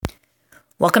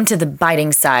Welcome to the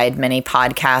Biting Side mini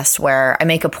podcast, where I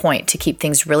make a point to keep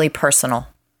things really personal.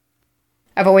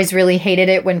 I've always really hated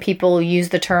it when people use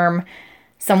the term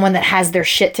someone that has their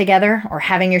shit together, or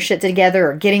having your shit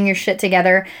together, or getting your shit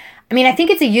together. I mean, I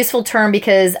think it's a useful term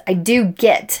because I do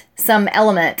get some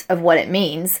element of what it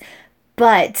means,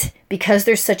 but because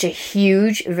there's such a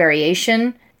huge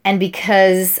variation, and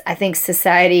because I think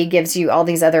society gives you all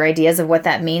these other ideas of what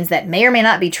that means that may or may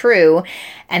not be true,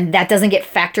 and that doesn't get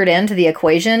factored into the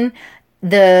equation,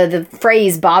 the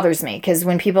phrase bothers me. Because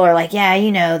when people are like, yeah,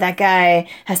 you know, that guy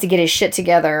has to get his shit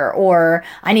together, or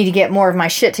I need to get more of my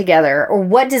shit together, or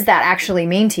what does that actually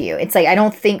mean to you? It's like, I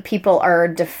don't think people are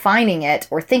defining it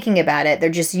or thinking about it. They're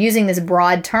just using this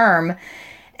broad term,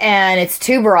 and it's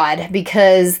too broad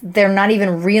because they're not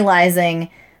even realizing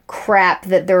crap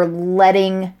that they're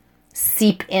letting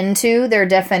seep into their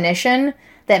definition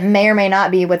that may or may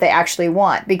not be what they actually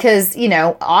want. Because, you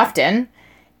know, often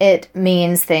it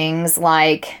means things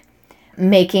like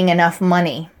making enough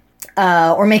money,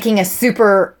 or making a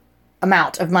super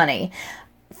amount of money.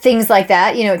 Things like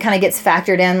that, you know, it kind of gets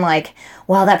factored in like,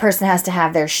 well, that person has to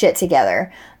have their shit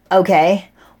together. Okay.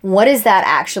 What does that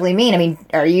actually mean? I mean,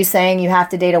 are you saying you have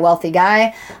to date a wealthy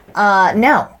guy?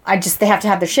 No, they have to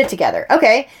have their shit together.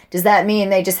 Okay. Does that mean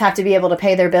they just have to be able to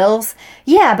pay their bills?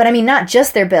 Yeah, but I mean, not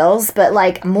just their bills, but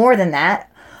like more than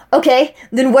that. Okay,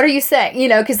 then what are you saying? You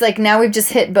know, because like now we've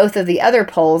just hit both of the other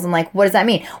poles, and like, what does that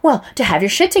mean? Well, to have your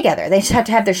shit together, they just have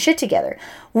to have their shit together.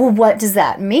 Well, what does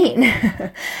that mean?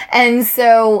 And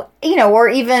so, you know, or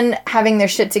even having their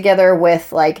shit together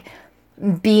with like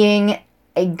being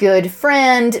a good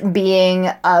friend, being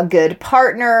a good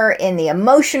partner in the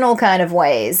emotional kind of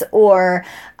ways, or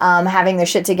having their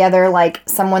shit together like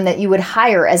someone that you would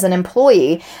hire as an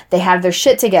employee. They have their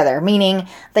shit together, meaning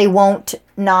they won't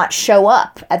not show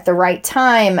up at the right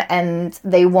time, and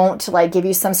they won't like give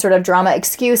you some sort of drama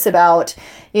excuse about,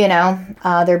 you know,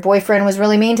 their boyfriend was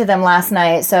really mean to them last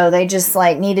night, so they just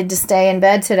like needed to stay in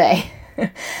bed today.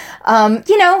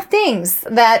 You know, things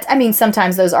that, I mean,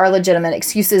 sometimes those are legitimate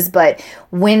excuses, but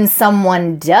when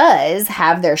someone does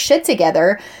have their shit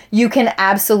together, you can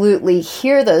absolutely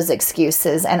hear those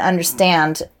excuses and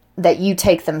understand that you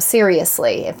take them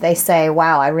seriously. If they say,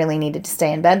 wow, I really needed to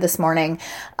stay in bed this morning.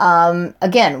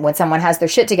 Again, when someone has their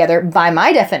shit together, by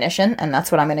my definition, and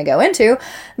that's what I'm going to go into,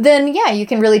 then yeah, you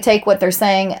can really take what they're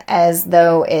saying as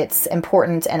though it's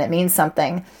important and it means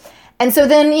something. And so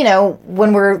then, you know,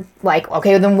 when we're like,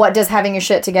 okay, then what does having your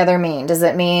shit together mean? Does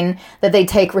it mean that they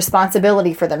take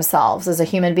responsibility for themselves as a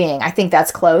human being? I think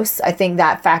that's close. I think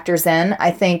that factors in.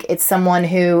 I think it's someone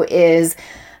who is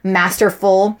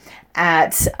masterful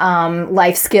at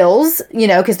life skills, you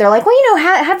know, because they're like, well, you know,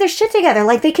 have their shit together.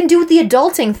 Like they can do the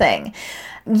adulting thing.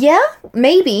 Yeah,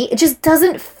 maybe. It just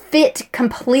doesn't fit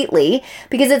completely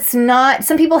because it's not,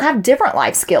 some people have different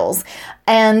life skills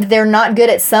and they're not good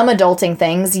at some adulting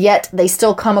things, yet they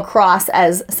still come across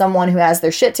as someone who has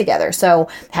their shit together. So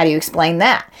how do you explain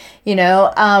that? You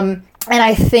know, and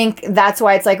I think that's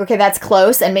why it's like, okay, that's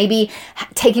close. And maybe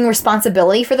taking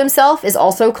responsibility for themselves is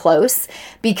also close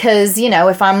because, you know,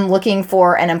 if I'm looking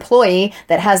for an employee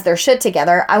that has their shit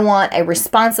together, I want a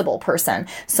responsible person,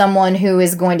 someone who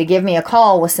is going to give me a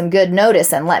call with some good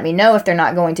notice and let me know if they're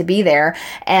not going to be there.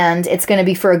 And it's going to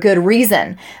be for a good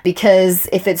reason, because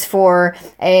if it's for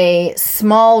a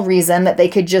small reason that they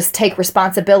could just take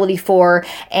responsibility for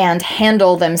and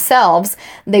handle themselves,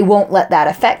 they won't let that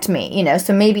affect me, you know?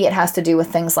 So maybe it has to do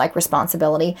with things like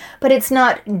responsibility, but it's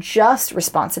not just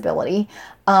responsibility.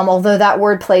 Although that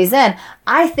word plays in,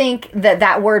 I think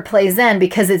that word plays in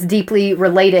because it's deeply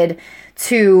related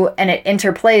to, and it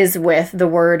interplays with the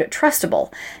word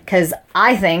trustable, because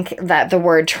I think that the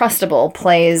word trustable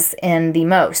plays in the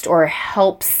most, or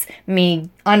helps me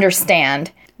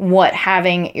understand what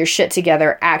having your shit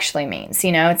together actually means.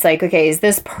 You know, it's like, okay, is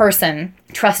this person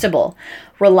trustable,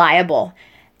 reliable,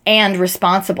 and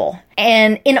responsible?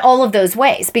 And in all of those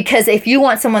ways, because if you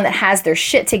want someone that has their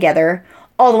shit together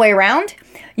all the way around,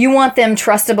 you want them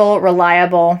trustable,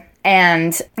 reliable,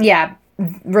 and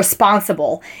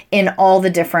responsible in all the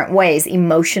different ways,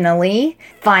 emotionally,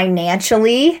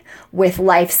 financially, with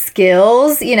life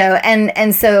skills, you know,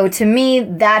 and so to me,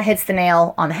 that hits the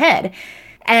nail on the head.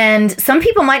 And some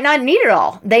people might not need it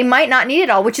all. They might not need it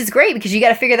all, which is great because you got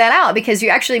to figure that out, because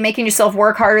you're actually making yourself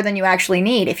work harder than you actually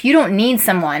need. If you don't need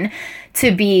someone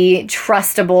to be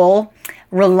trustable,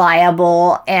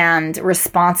 reliable, and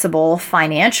responsible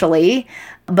financially,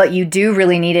 but you do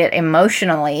really need it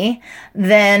emotionally,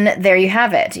 then there you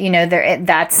have it. You know,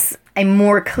 that's a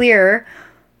more clear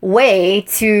way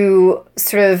to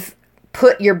sort of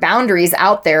put your boundaries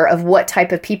out there of what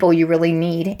type of people you really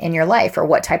need in your life, or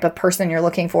what type of person you're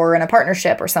looking for in a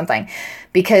partnership or something,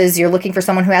 because you're looking for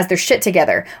someone who has their shit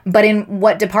together. But in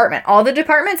what department? All the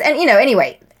departments? And,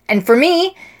 anyway. And for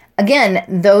me, again,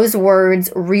 those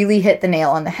words really hit the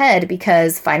nail on the head,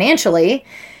 because financially,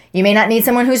 you may not need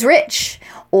someone who's rich,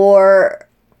 or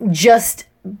just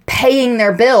paying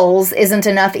their bills isn't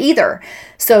enough either.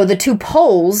 So the two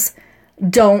poles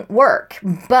don't work,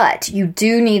 but you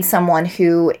do need someone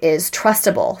who is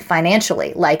trustable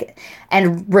financially,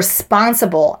 and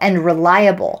responsible and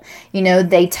reliable.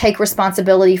 They take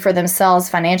responsibility for themselves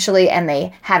financially, and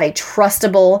they have a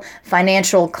trustable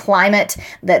financial climate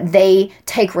that they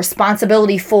take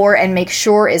responsibility for and make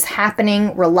sure is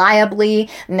happening reliably.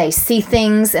 And they see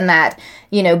things in that,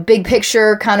 big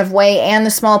picture kind of way and the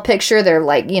small picture.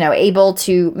 They're able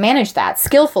to manage that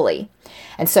skillfully.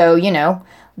 And so,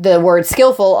 the word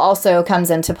skillful also comes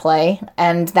into play.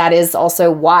 And that is also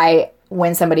why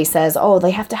when somebody says, oh, they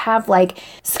have to have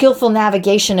skillful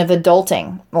navigation of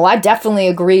adulting. Well, I definitely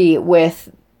agree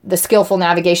with the skillful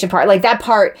navigation part. That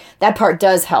part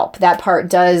does help. That part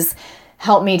does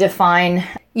help me define,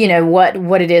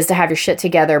 what it is to have your shit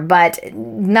together, but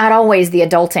not always the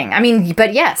adulting. I mean,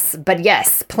 but yes,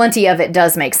 plenty of it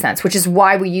does make sense, which is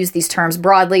why we use these terms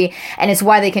broadly, and it's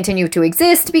why they continue to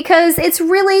exist, because it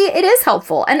is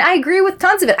helpful. And I agree with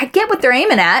tons of it. I get what they're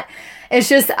aiming at. It's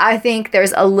just, I think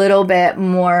there's a little bit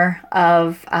more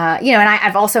of, and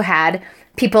I've also had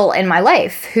people in my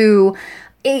life who,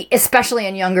 especially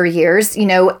in younger years,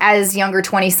 as younger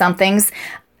 20-somethings,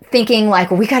 thinking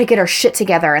we got to get our shit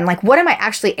together. And what am I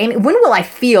actually aiming? When will I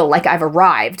feel like I've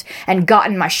arrived and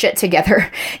gotten my shit together?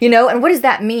 And what does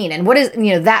that mean? And what is,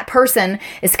 that person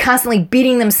is constantly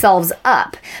beating themselves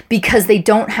up because they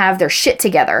don't have their shit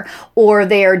together, or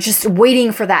they are just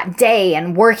waiting for that day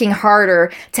and working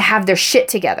harder to have their shit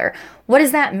together. What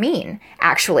does that mean,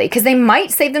 actually? Because they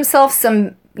might save themselves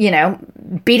some,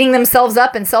 beating themselves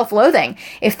up and self-loathing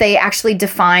if they actually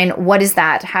define what does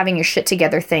that having your shit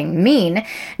together thing mean.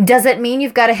 Does it mean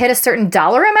you've got to hit a certain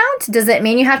dollar amount? Does it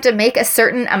mean you have to make a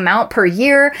certain amount per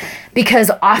year?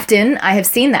 Because often I have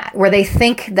seen that where they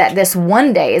think that this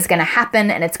one day is going to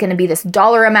happen and it's going to be this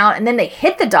dollar amount, and then they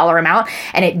hit the dollar amount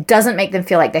and it doesn't make them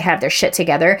feel like they have their shit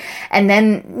together. And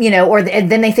then,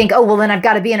 then they think, oh, well, then I've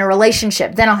got to be in a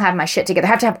relationship. Then I'll have my shit together. I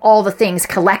have to have all the things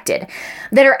collected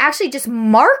that are actually just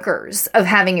markers of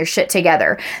having your shit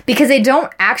together, because they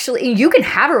don't actually, you can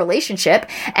have a relationship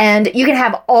and you can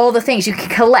have all the things, you can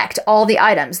collect all the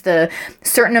items, the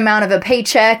certain amount of a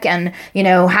paycheck, and,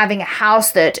 having a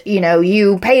house that,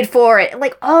 you paid for it,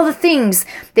 all the things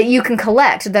that you can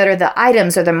collect that are the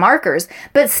items or the markers,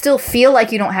 but still feel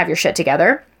like you don't have your shit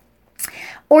together.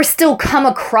 Or still come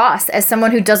across as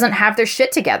someone who doesn't have their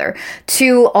shit together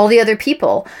to all the other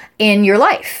people in your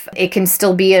life. It can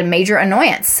still be a major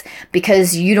annoyance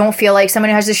because you don't feel like someone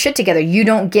who has their shit together. You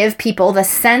don't give people the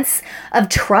sense of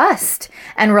trust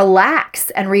and relax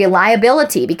and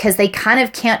reliability, because they kind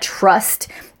of can't trust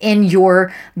in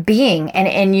your being and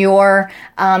in your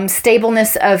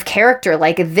stableness of character.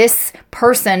 This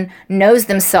person knows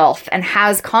themselves and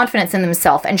has confidence in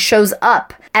themselves and shows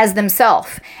up as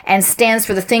themselves and stands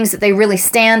for the things that they really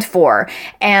stand for,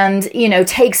 and,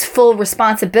 takes full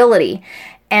responsibility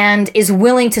and is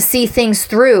willing to see things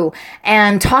through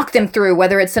and talk them through,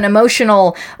 whether it's an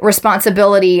emotional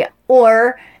responsibility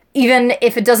or, even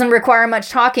if it doesn't require much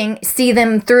talking, see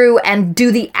them through and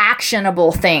do the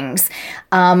actionable things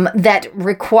that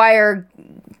require,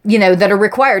 that are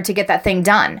required to get that thing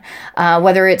done.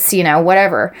 Whether it's,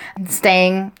 whatever,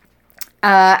 staying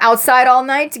outside all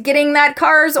night, getting that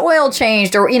car's oil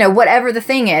changed, or, whatever the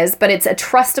thing is. But it's a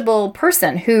trustable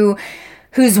person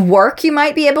whose work you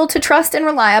might be able to trust and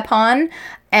rely upon,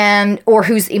 or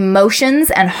whose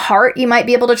emotions and heart you might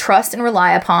be able to trust and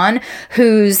rely upon,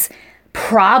 whose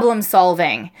problem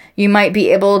solving you might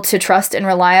be able to trust and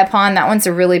rely upon. That one's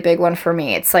a really big one for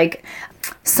me. It's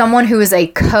someone who is a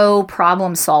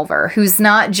co-problem solver, who's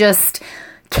not just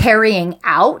carrying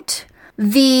out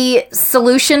the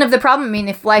solution of the problem. I mean,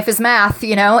 if life is math,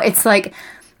 it's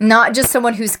not just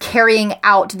someone who's carrying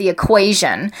out the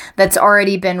equation that's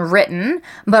already been written,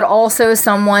 but also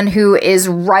someone who is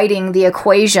writing the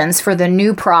equations for the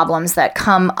new problems that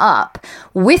come up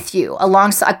with you,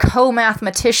 alongside a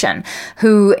co-mathematician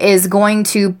who is going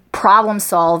to problem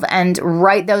solve and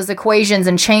write those equations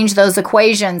and change those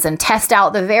equations and test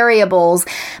out the variables,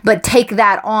 but take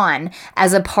that on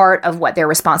as a part of what they're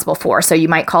responsible for. So you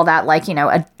might call that like, you know,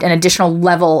 an additional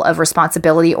level of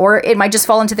responsibility, or it might just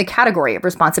fall into the category of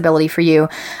responsibility for you.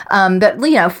 But,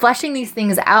 you know, fleshing these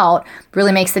things out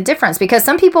really makes a difference, because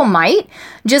some people might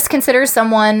just consider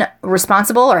someone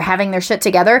responsible or having their shit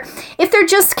together if they're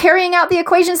just carrying out the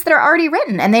equations that are already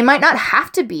written, and they might not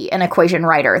have to be an equation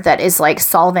writer that is like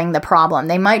solving the problem.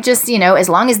 They might just, you know, as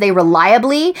long as they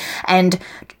reliably and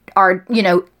are, you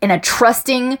know, in a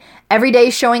trusting, everyday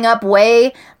showing up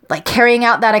way, like carrying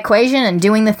out that equation and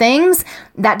doing the things,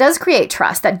 that does create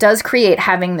trust. That does create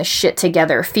having the shit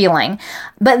together feeling.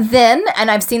 But then,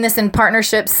 and I've seen this in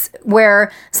partnerships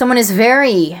where someone is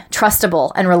very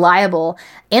trustable and reliable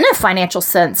in a financial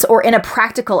sense, or in a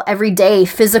practical, everyday,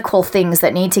 physical things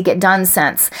that need to get done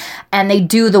sense, and they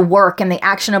do the work and the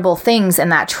actionable things in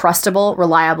that trustable,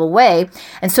 reliable way.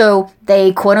 And so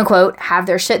they, quote unquote, have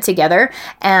their shit together,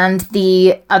 and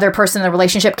the other person in the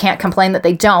relationship can't complain that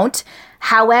they don't.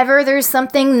 However, there's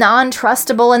something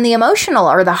non-trustable in the emotional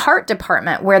or the heart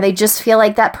department where they just feel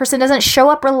like that person doesn't show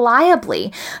up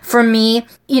reliably for me,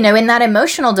 you know, in that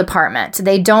emotional department.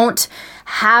 They don't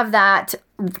have that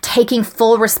taking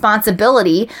full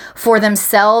responsibility for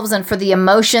themselves and for the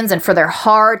emotions and for their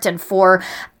heart and for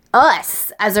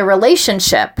us as a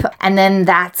relationship. And then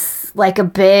that's like a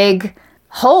big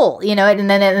hole, you know, and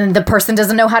then the person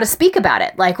doesn't know how to speak about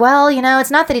it. Like, well, you know,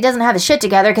 it's not that he doesn't have his shit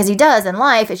together, because he does in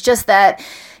life. It's just that,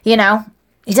 you know,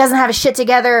 he doesn't have his shit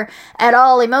together at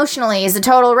all emotionally. He's a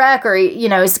total wreck, or, you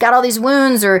know, he's got all these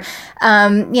wounds, or,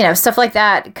 you know, stuff like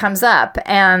that comes up.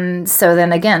 And so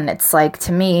then again, it's like,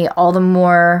 to me, all the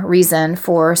more reason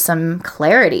for some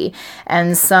clarity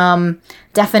and some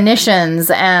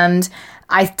definitions. And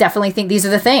I definitely think these are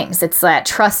the things. It's that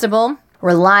trustable,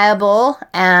 reliable,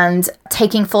 and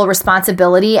taking full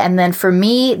responsibility. And then for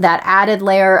me, that added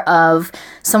layer of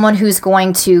someone who's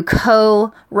going to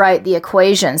co-write the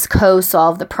equations,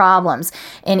 co-solve the problems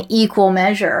in equal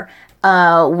measure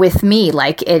with me,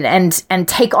 like it, and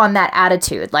take on that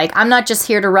attitude. Like, I'm not just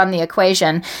here to run the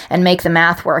equation and make the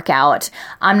math work out.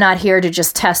 I'm not here to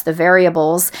just test the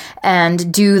variables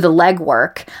and do the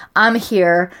legwork. I'm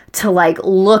here to like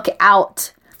look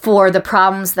out for the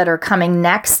problems that are coming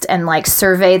next and like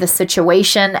survey the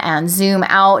situation and zoom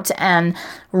out and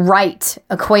write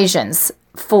equations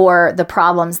for the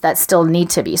problems that still need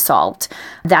to be solved.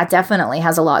 That definitely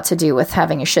has a lot to do with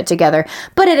having your shit together,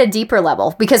 but at a deeper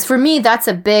level, because for me, that's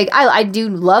a big, I do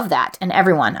love that in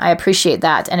everyone. I appreciate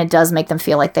that. And it does make them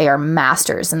feel like they are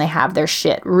masters and they have their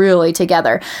shit really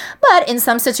together. But in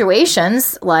some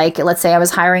situations, like let's say I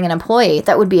was hiring an employee,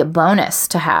 that would be a bonus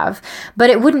to have, but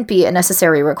it wouldn't be a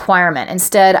necessary requirement.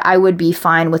 Instead, I would be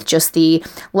fine with just the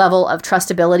level of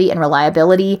trustability and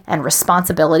reliability and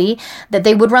responsibility that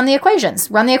they would run the equations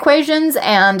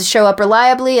and show up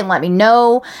reliably and let me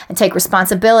know and take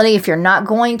responsibility if you're not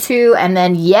going to. And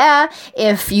then, yeah,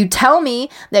 if you tell me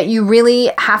that you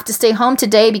really have to stay home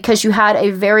today because you had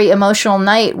a very emotional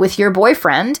night with your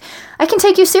boyfriend, I can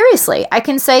take you seriously. I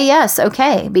can say, yes,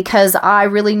 okay, because I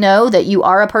really know that you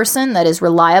are a person that is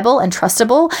reliable and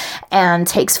trustable and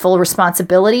takes full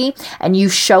responsibility, and you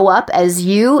show up as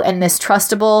you in this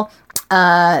trustable,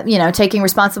 taking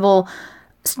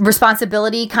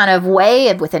responsibility kind of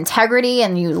way with integrity,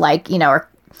 and you are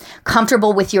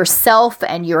comfortable with yourself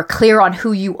and you're clear on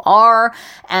who you are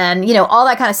and, all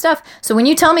that kind of stuff. So when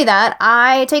you tell me that,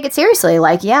 I take it seriously.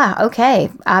 Like, yeah, okay,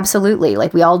 absolutely.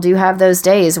 Like, we all do have those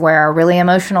days where a really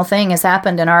emotional thing has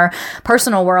happened in our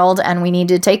personal world and we need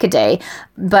to take a day.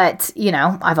 But,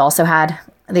 I've also had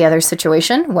the other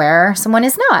situation where someone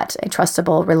is not a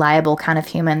trustable, reliable kind of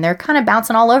human. They're kind of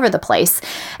bouncing all over the place.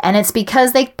 And it's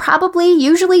because they probably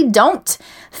usually don't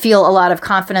feel a lot of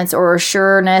confidence or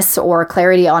sureness or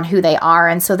clarity on who they are.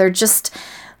 And so they're just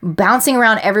bouncing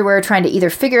around everywhere trying to either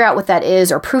figure out what that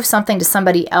is or prove something to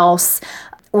somebody else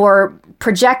or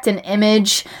project an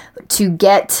image to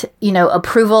get,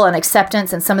 approval and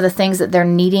acceptance and some of the things that they're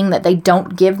needing that they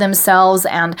don't give themselves.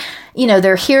 And,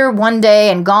 they're here one day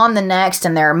and gone the next,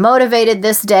 and they're motivated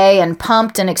this day and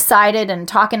pumped and excited and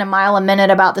talking a mile a minute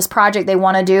about this project they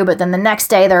want to do. But then the next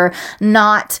day they're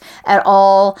not at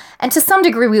all. And to some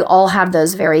degree, we all have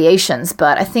those variations,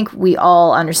 but I think we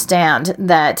all understand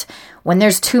that when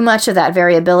there's too much of that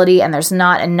variability and there's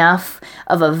not enough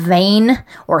of a vein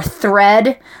or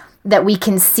thread that we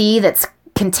can see that's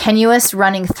continuous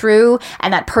running through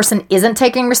and that person isn't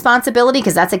taking responsibility,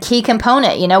 because that's a key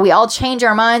component. We all change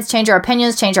our minds, change our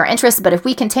opinions, change our interests, but if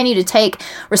we continue to take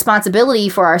responsibility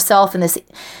for ourselves in this,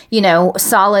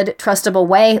 solid, trustable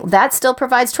way, that still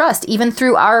provides trust, even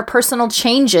through our personal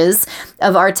changes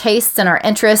of our tastes and our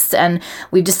interests, and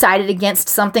we've decided against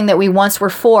something that we once were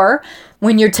for.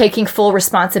 When you're taking full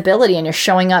responsibility and you're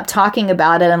showing up, talking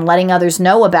about it and letting others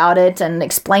know about it and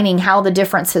explaining how the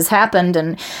difference has happened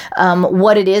and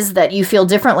what it is that you feel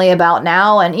differently about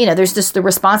now. And, there's just the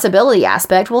responsibility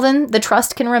aspect. Well, then the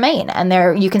trust can remain, and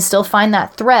there you can still find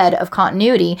that thread of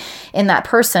continuity in that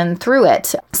person through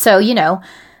it. So,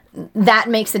 that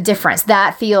makes a difference.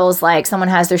 That feels like someone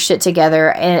has their shit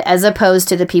together, as opposed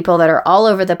to the people that are all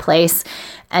over the place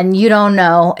and you don't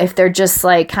know if they're just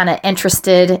like kind of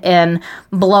interested in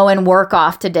blowing work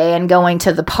off today and going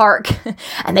to the park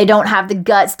and they don't have the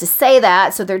guts to say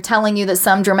that. So they're telling you that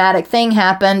some dramatic thing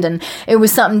happened and it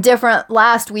was something different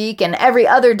last week, and every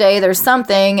other day there's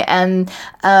something, and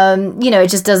it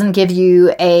just doesn't give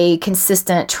you a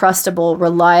consistent, trustable,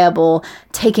 reliable,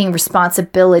 taking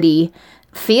responsibility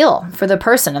feel for the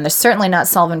person, and they're certainly not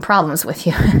solving problems with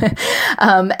you.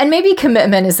 And maybe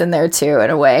commitment is in there too, in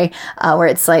a way, where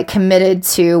it's like committed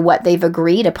to what they've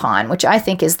agreed upon, which I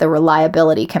think is the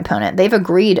reliability component. They've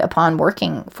agreed upon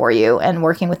working for you and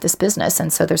working with this business,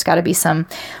 and so there's got to be some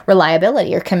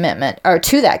reliability or commitment, or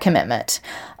to that commitment.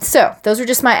 So those are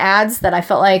just my ads that I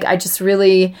felt like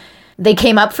they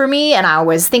came up for me, and I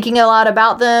was thinking a lot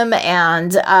about them,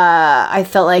 and I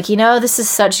felt like, this is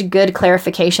such good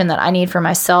clarification that I need for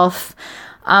myself.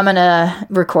 I'm going to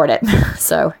record it.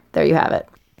 So there you have it.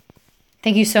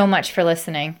 Thank you so much for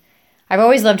listening. I've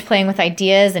always loved playing with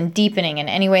ideas and deepening in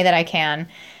any way that I can.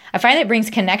 I find it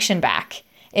brings connection back.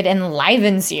 It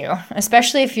enlivens you,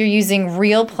 especially if you're using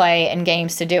real play and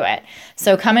games to do it.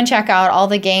 So come and check out all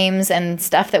the games and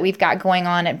stuff that we've got going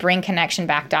on at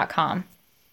bringconnectionback.com.